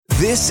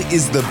This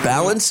is the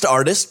Balanced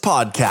Artist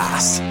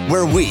Podcast,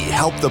 where we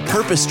help the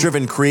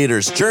purpose-driven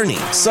creator's journey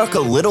suck a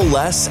little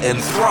less and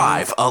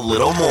thrive a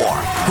little more.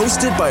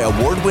 Hosted by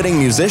award-winning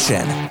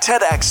musician,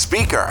 TEDx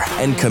speaker,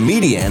 and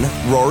comedian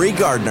Rory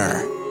Gardner.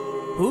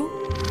 Who?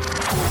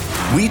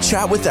 We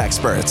chat with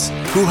experts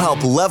who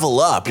help level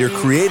up your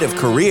creative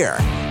career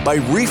by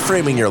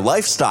reframing your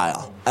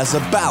lifestyle as a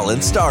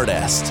balanced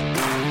artist.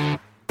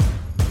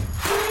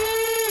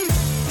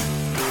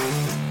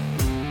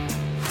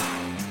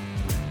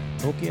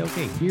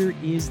 Okay. Here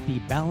is the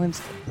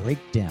Balanced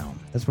Breakdown.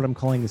 That's what I'm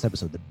calling this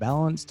episode, the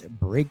Balanced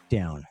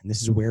Breakdown. And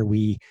this is where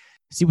we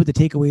see what the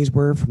takeaways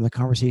were from the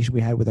conversation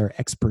we had with our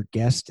expert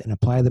guest and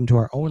apply them to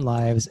our own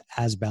lives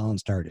as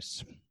balanced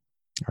artists.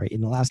 All right,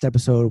 in the last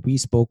episode, we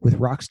spoke with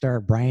rock star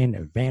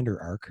Brian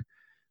Vander Ark,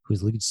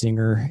 who's lead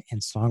singer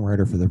and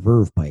songwriter for the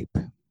Verve Pipe.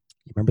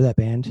 You remember that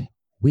band?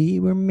 We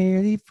were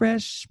merely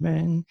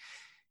freshmen.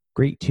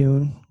 Great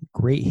tune,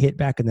 great hit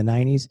back in the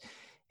 90s.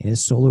 In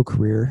his solo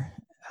career,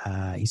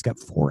 he's got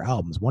 4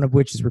 albums, one of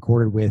which is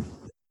recorded with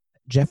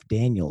Jeff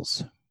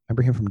Daniels.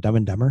 Remember him from Dumb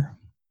and Dumber?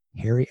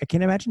 Harry. I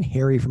can't imagine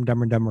Harry from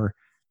Dumb and Dumber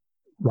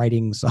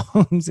writing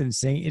songs and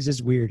singing. It's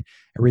just weird.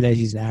 I realize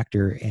he's an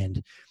actor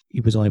and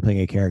he was only playing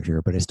a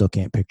character, but I still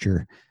can't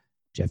picture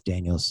Jeff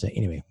Daniels.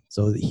 Anyway,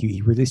 so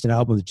he released an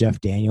album with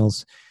Jeff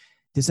Daniels.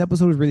 This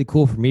episode was really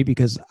cool for me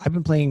because I've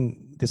been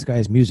playing this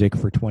guy's music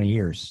for 20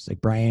 years.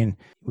 Like Brian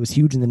was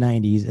huge in the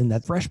 90s, and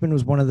that Freshman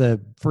was one of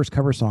the first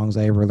cover songs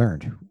I ever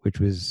learned, which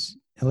was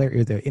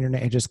hilarious. The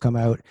internet had just come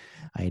out.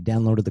 I had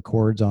downloaded the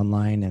chords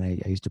online, and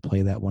I used to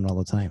play that one all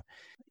the time.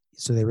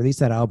 So they released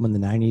that album in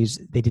the 90s.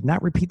 They did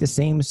not repeat the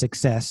same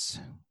success.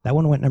 That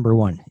one went number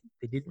 1.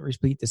 They didn't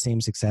repeat the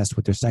same success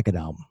with their second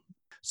album.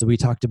 So we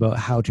talked about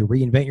how to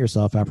reinvent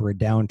yourself after a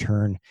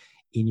downturn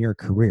in your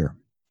career.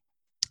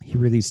 He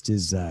released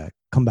his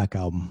comeback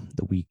album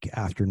the week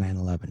after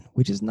 9/11,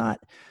 which is not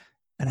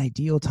an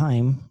ideal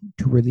time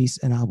to release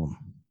an album.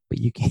 But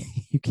you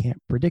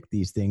can't predict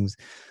these things,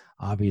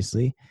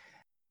 obviously.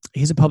 He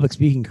has a public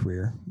speaking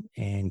career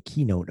and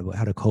keynote about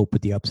how to cope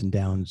with the ups and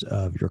downs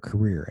of your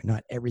career.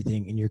 Not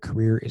everything in your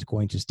career is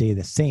going to stay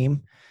the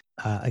same.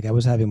 Like I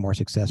was having more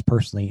success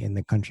personally in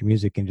the country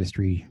music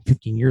industry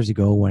 15 years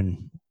ago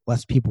when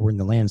less people were in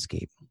the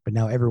landscape. But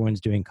now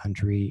everyone's doing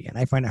country, and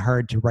I find it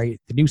hard to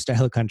write the new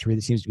style of country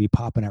that seems to be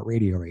popping at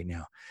radio right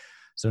now.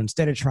 So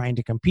instead of trying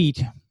to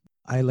compete,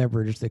 I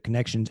leveraged the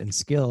connections and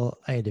skill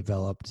I had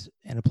developed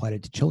and applied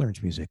it to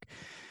children's music.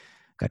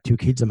 Got 2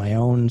 kids of my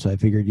own, so I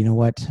figured, you know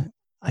what?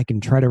 I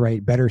can try to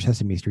write better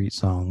Sesame Street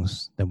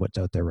songs than what's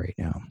out there right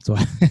now. So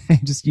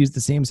I just used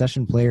the same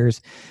session players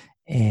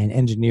and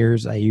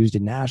engineers I used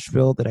in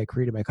Nashville that I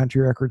created my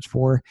country records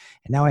for.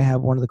 And now I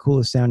have one of the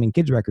coolest sounding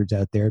kids records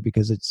out there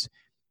because it's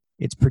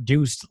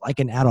produced like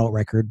an adult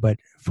record, but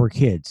for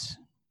kids.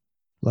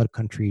 A lot of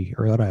country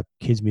or a lot of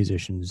kids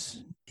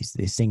musicians,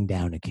 they sing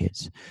down to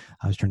kids.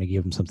 I was trying to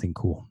give them something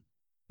cool.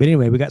 But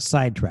anyway, we got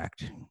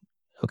sidetracked.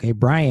 Okay,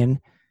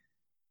 Brian,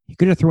 he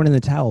could have thrown in the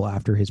towel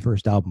after his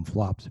first album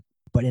flopped.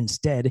 But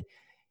instead,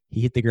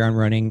 he hit the ground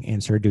running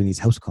and started doing these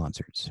house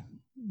concerts.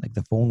 Like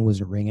the phone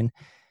wasn't ringing.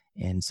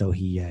 And so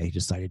he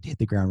decided to hit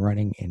the ground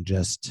running and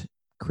just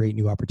create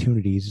new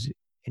opportunities.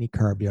 And he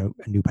carved out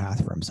a new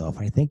path for himself.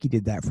 And I think he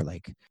did that for I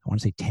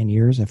want to say 10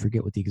 years. I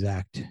forget what the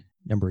exact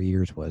number of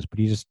years was. But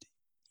he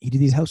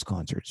did these house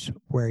concerts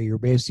where you're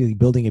basically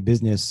building a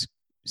business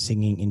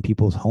singing in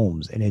people's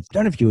homes. And it's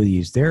done a few of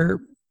these.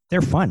 They're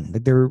fun.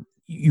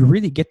 You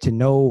really get to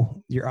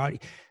know your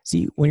audience.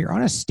 See, when you're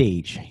on a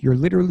stage, you're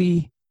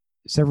literally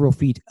several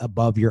feet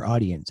above your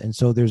audience. And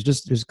so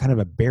there's kind of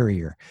a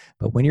barrier.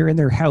 But when you're in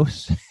their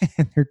house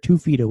and they're 2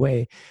 feet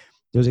away,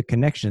 there's a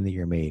connection that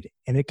you're made.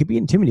 And it could be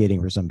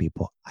intimidating for some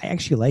people. I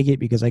actually like it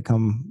because I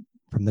come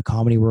from the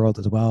comedy world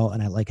as well.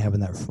 And I like having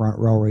that front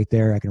row right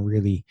there. I can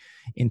really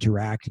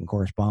interact and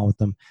correspond with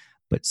them.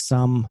 But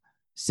some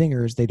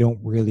singers,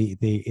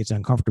 it's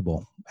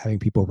uncomfortable having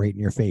people right in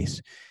your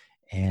face.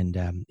 And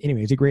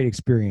anyway, it's a great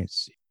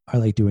experience. I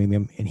like doing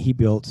them. And he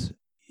built,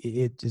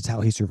 it's how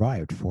he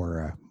survived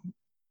for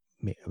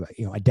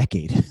a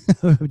decade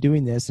of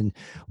doing this. And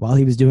while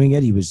he was doing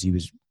it, he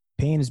was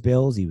paying his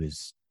bills. He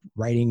was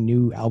writing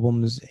new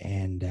albums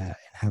and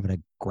having a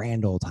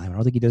grand old time. I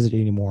don't think he does it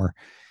anymore.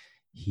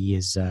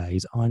 He's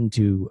on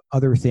to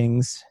other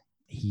things.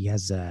 He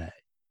has a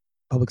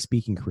public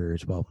speaking career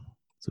as well.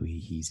 So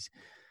he's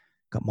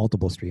got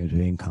multiple streams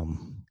of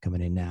income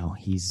coming in now.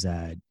 He's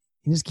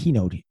in his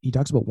keynote, he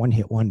talks about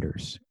one-hit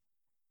wonders.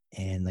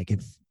 And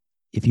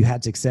if you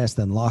had success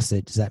then lost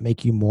it, does that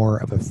make you more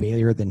of a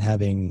failure than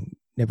having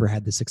never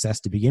had the success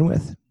to begin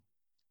with?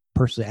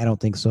 Personally, I don't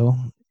think so.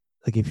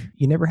 If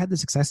you never had the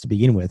success to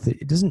begin with,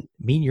 it doesn't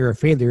mean you're a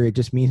failure. It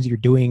just means you're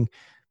doing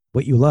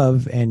what you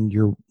love and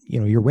you're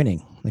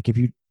winning. If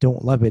you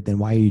don't love it, then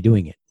why are you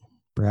doing it?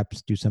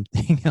 Perhaps do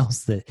something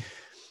else that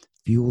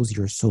fuels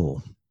your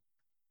soul.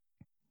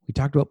 We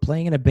talked about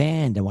playing in a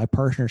band and why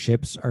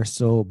partnerships are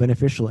so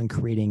beneficial in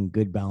creating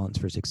good balance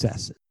for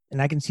success.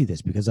 And I can see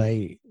this because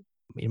in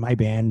my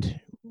band,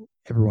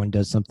 everyone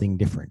does something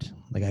different.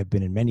 Like I've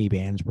been in many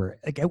bands where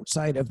like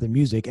outside of the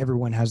music,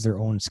 everyone has their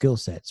own skill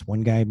sets.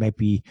 One guy might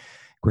be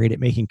great at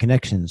making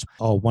connections.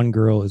 One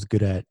girl is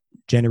good at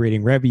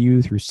generating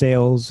revenue through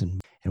sales,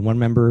 and one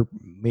member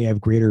may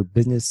have greater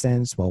business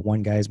sense while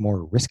one guy is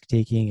more risk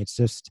taking. It's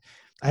just,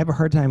 I have a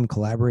hard time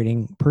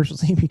collaborating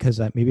personally because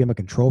maybe I'm a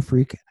control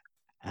freak.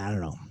 I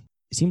don't know.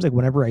 It seems like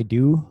whenever I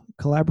do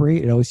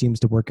collaborate, it always seems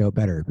to work out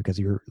better because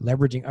you're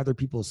leveraging other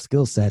people's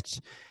skill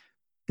sets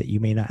that you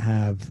may not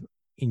have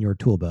in your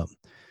tool belt.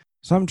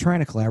 So I'm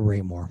trying to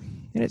collaborate more,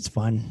 and it's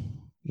fun.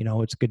 You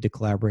know, it's good to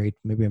collaborate.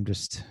 Maybe I'm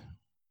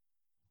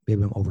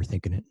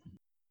overthinking it.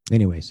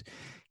 Anyways,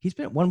 he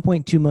spent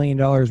 $1.2 million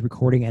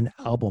recording an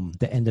album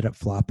that ended up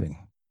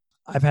flopping.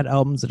 I've had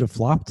albums that have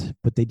flopped,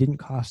 but they didn't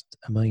cost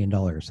 $1 million.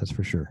 That's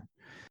for sure.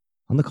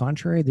 On the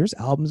contrary, there's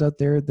albums out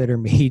there that are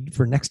made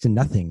for next to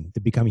nothing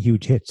that become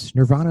huge hits.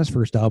 Nirvana's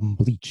first album,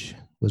 Bleach,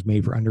 was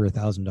made for under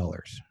 $1,000.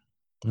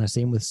 And the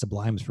same with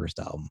Sublime's first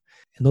album.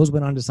 And those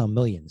went on to sell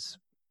millions,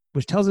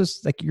 which tells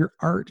us like your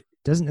art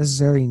doesn't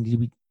necessarily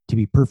need to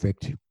be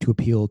perfect to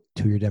appeal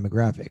to your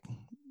demographic.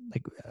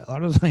 Like a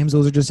lot of times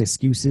those are just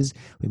excuses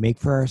we make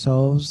for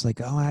ourselves.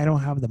 Like, oh, I don't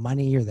have the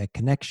money or the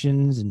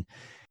connections. And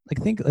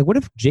what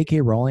if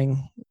J.K.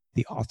 Rowling,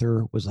 the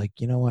author, was like,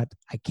 you know what?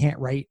 I can't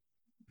write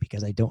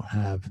because I don't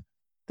have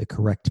the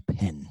correct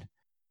pen.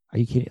 Are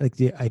you kidding? Like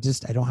I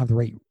don't have the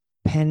right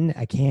pen.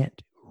 I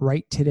can't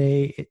write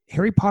today.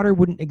 Harry Potter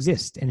wouldn't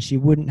exist and she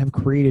wouldn't have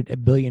created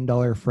 $1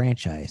 billion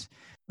franchise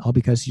all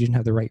because she didn't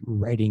have the right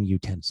writing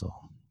utensil.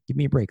 Give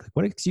me a break. Like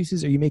what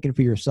excuses are you making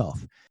for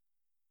yourself?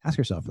 Ask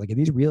yourself, like, are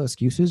these real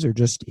excuses or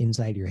just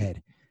inside your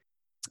head?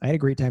 I had a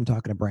great time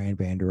talking to Brian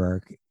Vander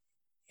Ark.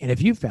 And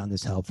if you found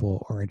this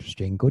helpful or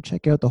interesting, go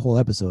check out the whole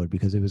episode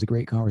because it was a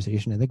great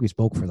conversation. I think we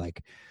spoke for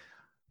like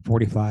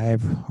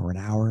 45 or an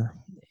hour.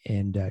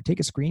 And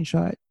take a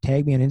screenshot,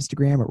 tag me on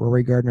Instagram at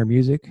Rory Gardner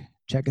Music.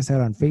 Check us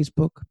out on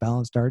Facebook,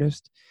 Balanced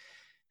Artist,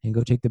 and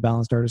go take the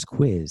Balanced Artist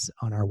quiz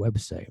on our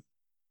website.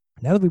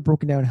 Now that we've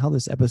broken down how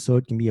this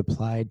episode can be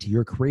applied to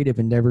your creative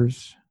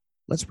endeavors,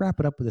 let's wrap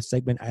it up with a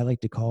segment I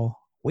like to call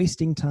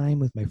Wasting Time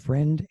with my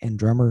friend and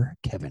drummer,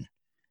 Kevin.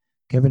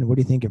 Kevin, what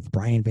do you think of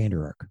Brian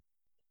Vander Ark?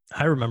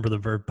 I remember the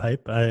Verve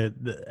Pipe.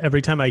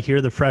 Every time I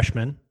hear the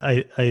Freshman,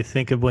 I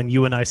think of when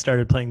you and I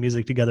started playing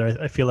music together.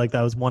 I feel like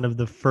that was one of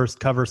the first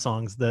cover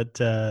songs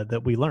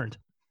that we learned.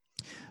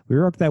 We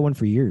rocked that one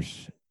for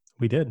years.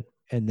 We did.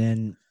 And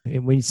then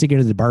when you get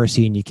into the bar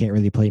scene, you can't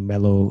really play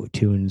mellow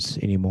tunes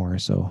anymore.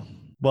 So,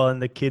 well,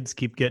 and the kids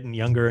keep getting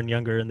younger and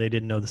younger, and they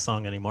didn't know the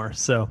song anymore.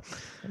 So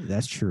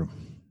that's true.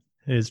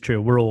 It is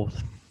true. We're old.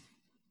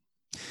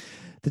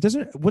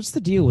 What's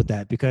the deal with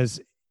that? Because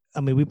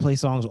I mean, we play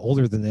songs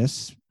older than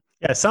this.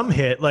 Yeah, some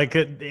hit. Like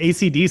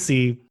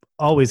AC/DC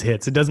always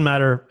hits. It doesn't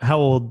matter how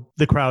old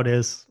the crowd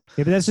is.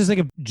 Yeah, but that's just like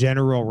a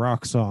general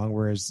rock song,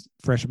 whereas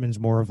Freshman's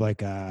more of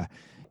like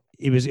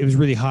it was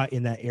really hot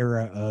in that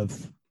era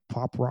of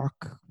pop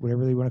rock,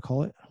 whatever they want to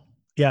call it.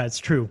 Yeah, it's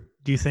true.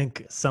 Do you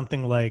think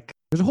something like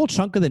there's a whole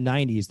chunk of the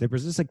 90s, there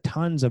was just like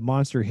tons of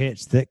monster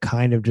hits that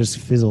kind of just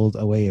fizzled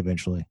away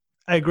eventually?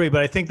 I agree,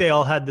 but I think they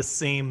all had the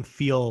same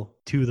feel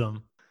to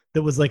them.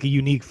 That was like a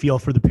unique feel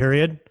for the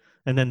period,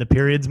 and then the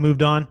periods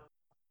moved on.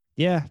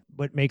 Yeah,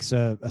 what makes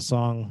a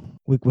song,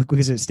 what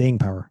gives it staying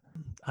power?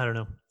 I don't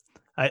know.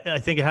 I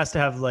think it has to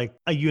have like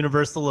a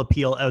universal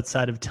appeal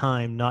outside of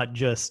time, not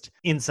just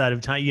inside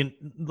of time.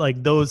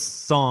 Like those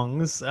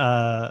songs.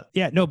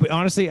 Yeah, no, but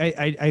honestly,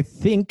 I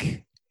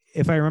think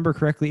if I remember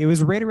correctly, it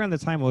was right around the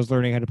time I was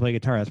learning how to play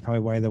guitar. That's probably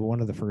why one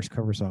of the first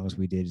cover songs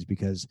we did is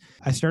because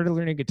I started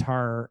learning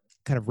guitar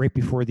kind of right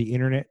before the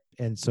internet.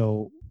 And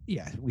so,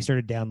 yeah, we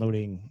started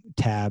downloading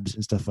tabs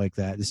and stuff like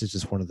that. This is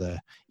just one of the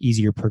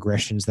easier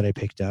progressions that I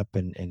picked up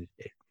and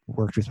it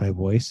worked with my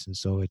voice. And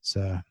so it's,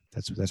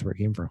 that's where it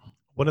came from.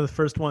 One of the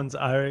first ones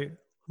I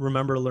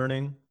remember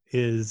learning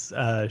is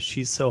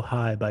She's So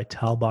High by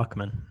Tal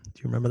Bachman.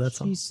 Do you remember that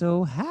song? She's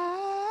so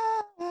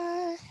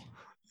high.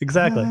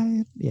 Exactly.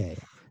 High. Yeah.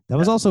 That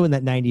was also in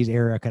that 90s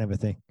era kind of a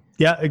thing.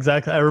 Yeah,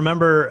 exactly. I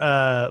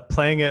remember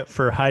playing it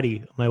for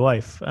Heidi, my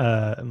wife,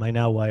 my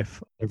now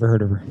wife. Never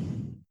heard of her.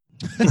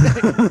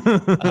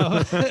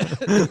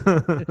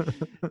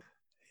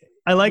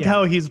 I like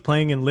how he's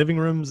playing in living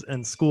rooms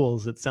and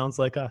schools. It sounds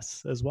like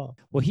us as well.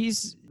 Well,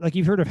 he's like,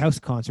 you've heard of house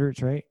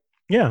concerts, right?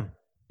 Yeah.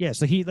 Yeah.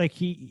 So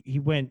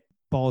he went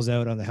balls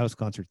out on the house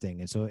concert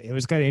thing. And so it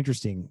was kind of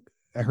interesting.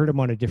 I heard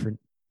him on a different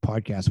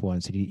podcast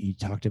once and he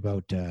talked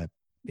about,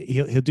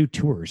 he'll do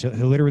tours. He'll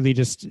literally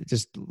just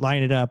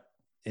line it up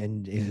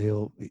and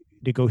he'll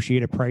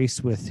negotiate a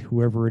price with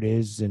whoever it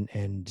is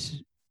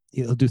and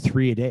he'll do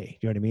 3 a day.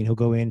 You know what I mean? He'll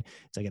go in,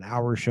 it's like an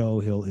hour show.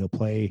 He'll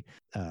play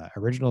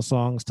original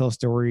songs, tell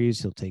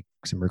stories. He'll take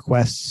some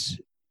requests.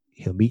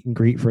 He'll meet and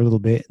greet for a little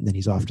bit and then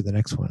he's off to the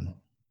next one.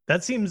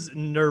 That seems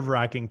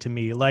nerve-wracking to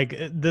me. Like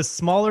the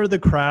smaller the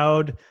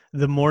crowd,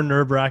 the more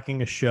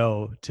nerve-wracking a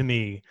show to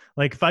me.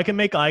 Like if I can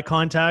make eye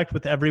contact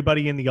with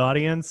everybody in the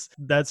audience,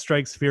 that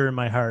strikes fear in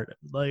my heart.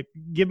 Like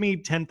give me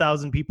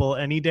 10,000 people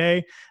any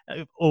day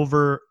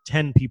over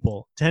 10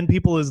 people. 10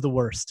 people is the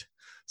worst.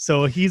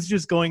 So he's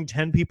just going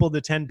 10 people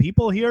to 10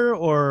 people here,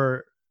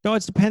 or No,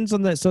 it depends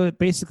on the. So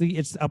basically,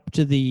 it's up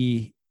to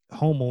the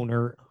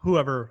homeowner.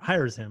 whoever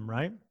hires him,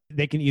 right?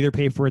 They can either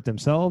pay for it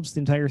themselves, the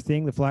entire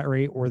thing, the flat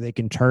rate, or they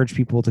can charge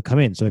people to come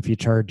in. So if you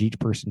charge each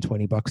person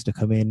 $20 to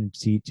come in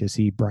and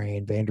see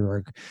Brian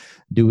Vanderark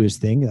do his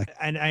thing,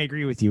 and I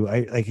agree with you.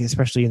 I like,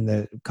 especially in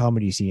the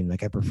comedy scene,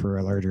 like I prefer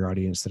a larger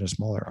audience than a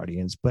smaller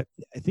audience. But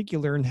I think you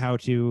learn how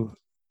to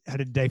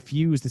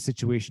diffuse the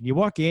situation. You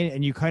walk in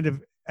and you kind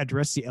of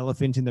address the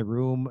elephant in the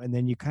room, and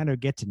then you kind of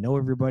get to know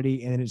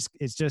everybody, and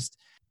it's just.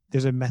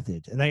 There's a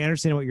method, and I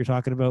understand what you're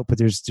talking about, but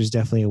there's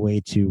definitely a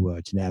way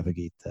to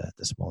navigate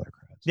the smaller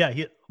crowds.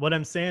 Yeah, what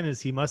I'm saying is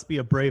he must be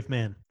a brave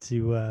man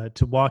to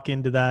walk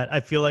into that. I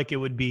feel like it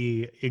would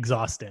be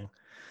exhausting,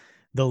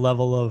 the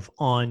level of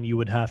on you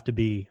would have to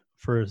be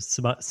for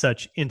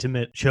such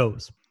intimate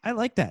shows. I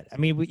like that. I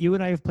mean, you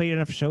and I have played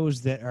enough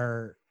shows that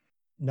are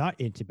not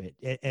intimate,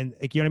 and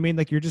like, you know what I mean.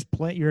 Like, you're just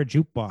playing. You're a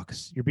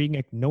jukebox. You're being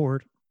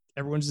ignored.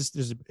 Everyone's just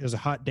there's a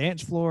hot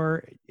dance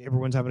floor.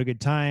 Everyone's having a good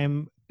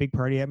time. Big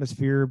party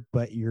atmosphere,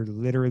 but you're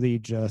literally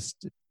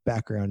just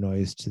background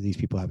noise to these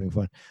people having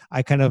fun.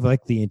 I kind of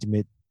like the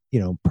intimate,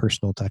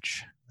 personal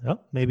touch. Oh,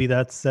 maybe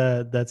that's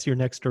your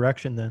next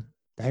direction then.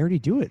 I already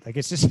do it. Like,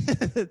 it's just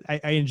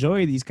I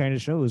enjoy these kind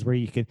of shows where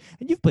you can,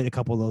 and you've played a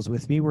couple of those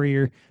with me, where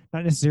you're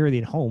not necessarily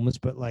in homes,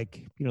 but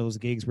like, those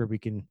gigs where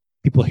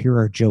people hear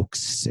our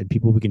jokes and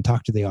we can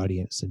talk to the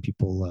audience and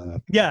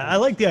people. Yeah, I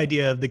like the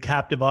idea of the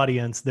captive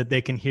audience that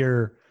they can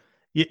hear,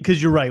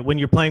 because you're right. When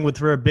you're playing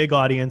for a big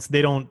audience,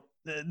 they don't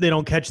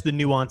catch the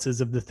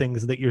nuances of the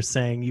things that you're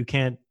saying. You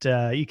can't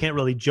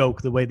really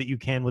joke the way that you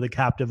can with a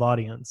captive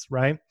audience,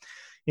 right?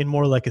 In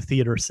more like a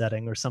theater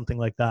setting or something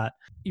like that.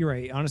 You're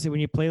right. Honestly, when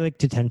you play like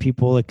to 10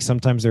 people, like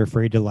sometimes they're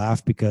afraid to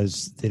laugh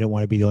because they don't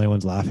want to be the only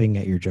ones laughing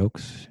at your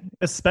jokes.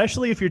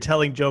 Especially if you're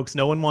telling jokes,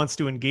 no one wants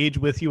to engage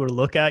with you or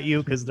look at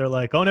you because they're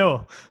like, oh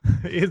no,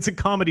 it's a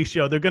comedy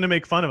show. They're going to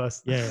make fun of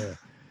us. Yeah.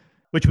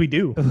 Which we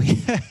do.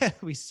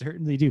 We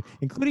certainly do,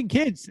 including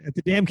kids at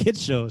the damn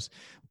kids shows.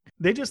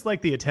 They just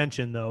like the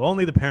attention, though.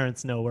 Only the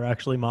parents know we're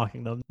actually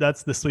mocking them.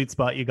 That's the sweet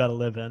spot you got to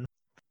live in.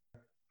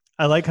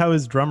 I like how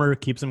his drummer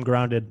keeps him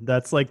grounded.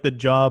 That's like the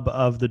job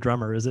of the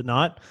drummer, is it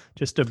not?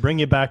 Just to bring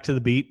you back to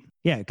the beat.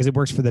 Yeah, because it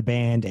works for the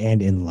band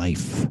and in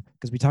life.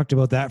 Because we talked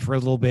about that for a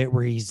little bit,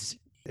 where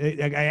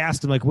I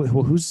asked him, like,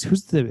 who's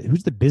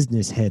the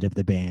business head of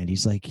the band?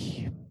 He's like,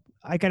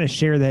 I kind of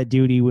share that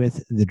duty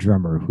with the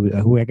drummer,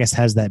 who I guess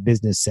has that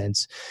business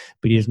sense,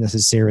 but he doesn't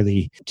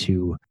necessarily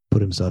to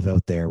put himself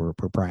out there, where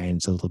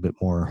Brian's a little bit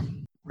more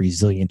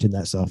resilient in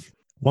that stuff.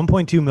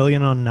 1.2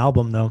 million on an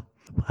album, though.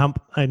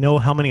 I know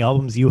how many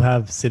albums you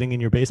have sitting in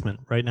your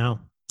basement right now.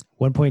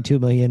 1.2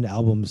 million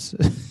albums.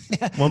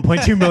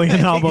 1.2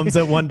 million albums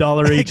at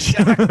 $1 each.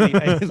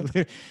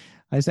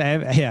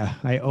 Exactly.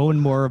 I own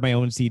more of my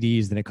own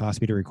CDs than it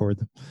cost me to record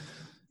them.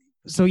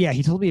 So yeah,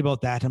 he told me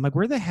about that. I'm like,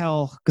 where the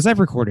hell? Because I've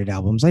recorded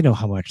albums. I know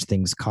how much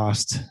things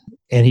cost.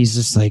 And he's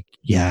just like,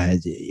 yeah,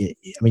 I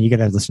mean, you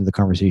got to listen to the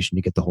conversation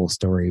to get the whole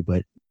story,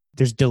 but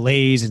there's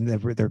delays, and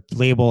their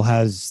label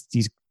has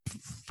these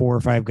 4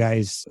 or 5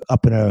 guys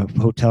up in a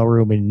hotel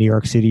room in New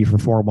York City for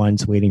 4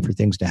 months waiting for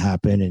things to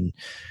happen. And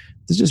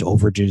there's just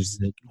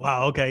overages.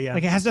 Wow. Okay. Yeah.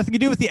 Like, it has nothing to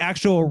do with the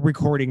actual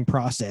recording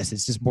process.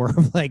 It's just more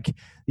of like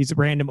these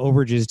random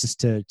overages just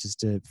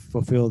to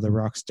fulfill the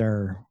rock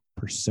star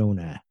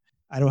persona.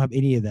 I don't have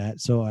any of that.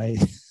 So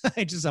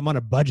I'm on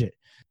a budget.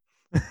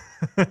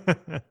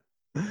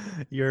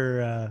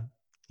 You're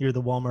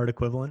the Walmart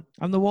equivalent.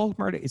 I'm the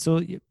Walmart. So,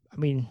 I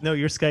mean, no,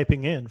 you're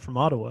Skyping in from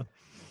Ottawa.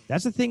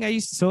 That's the thing I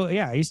used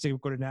to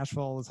go to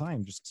Nashville all the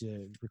time just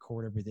to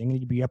record everything. And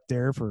you'd be up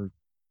there for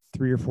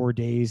 3 or 4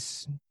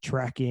 days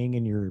tracking,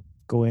 and you're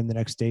go in the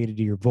next day to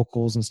do your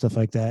vocals and stuff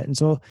like that. And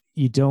so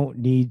you don't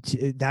need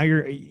to, now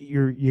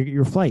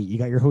your flight, you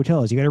got your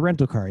hotels, you got a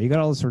rental car, you got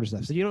all this sort of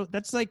stuff. So,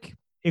 that's like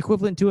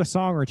equivalent to a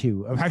song or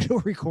two of actual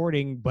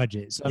recording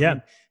budget. So yeah. I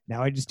mean,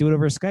 now I just do it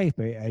over Skype.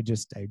 I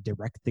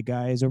direct the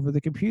guys over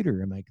the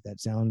computer. I'm like, that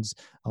sounds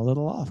a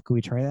little off. Can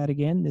we try that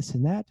again? This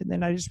and that. And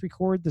then I just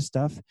record the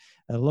stuff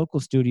at a local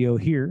studio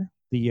here,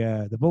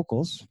 the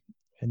vocals.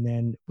 And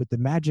then with the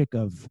magic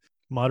of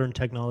modern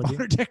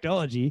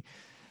technology,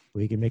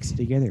 we can mix it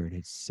together. And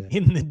it's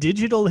in the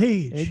digital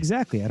age.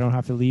 Exactly. I don't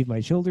have to leave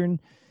my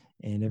children,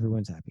 and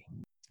everyone's happy.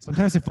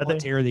 Sometimes I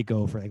voluntarily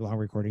go for like long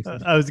recordings.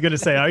 I was going to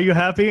say, are you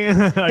happy?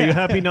 Are you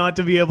happy not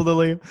to be able to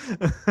leave?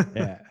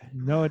 Yeah.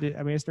 No,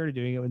 I started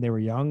doing it when they were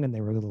young and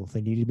they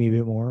needed me a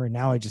bit more. And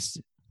now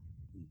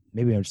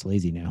maybe I'm just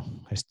lazy now.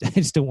 I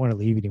just don't want to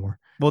leave anymore.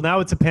 Well,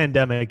 now it's a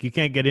pandemic. You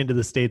can't get into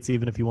the States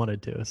even if you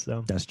wanted to.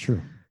 So that's true.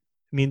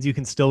 It means you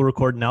can still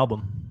record an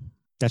album.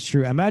 That's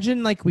true.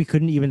 Imagine like we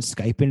couldn't even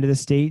Skype into the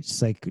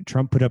States. Like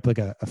Trump put up like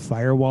a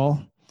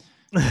firewall.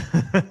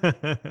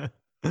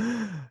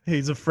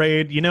 He's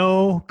afraid,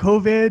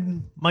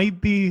 COVID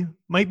might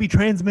be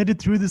transmitted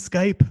through the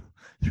Skype,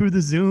 through the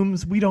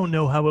Zooms. We don't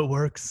know how it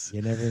works.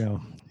 You never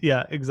know.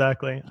 Yeah,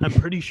 exactly. I'm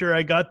pretty sure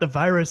I got the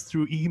virus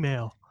through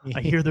email.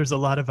 I hear there's a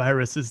lot of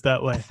viruses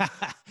that way.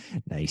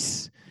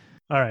 Nice.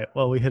 All right.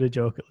 Well, we hit a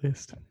joke at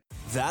least.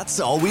 That's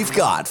all we've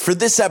got for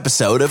this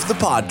episode of the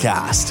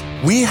podcast.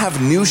 We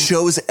have new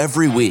shows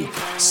every week,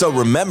 so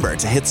remember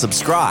to hit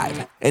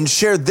subscribe and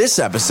share this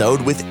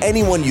episode with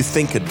anyone you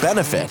think could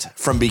benefit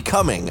from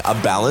becoming a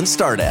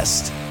balanced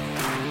artist.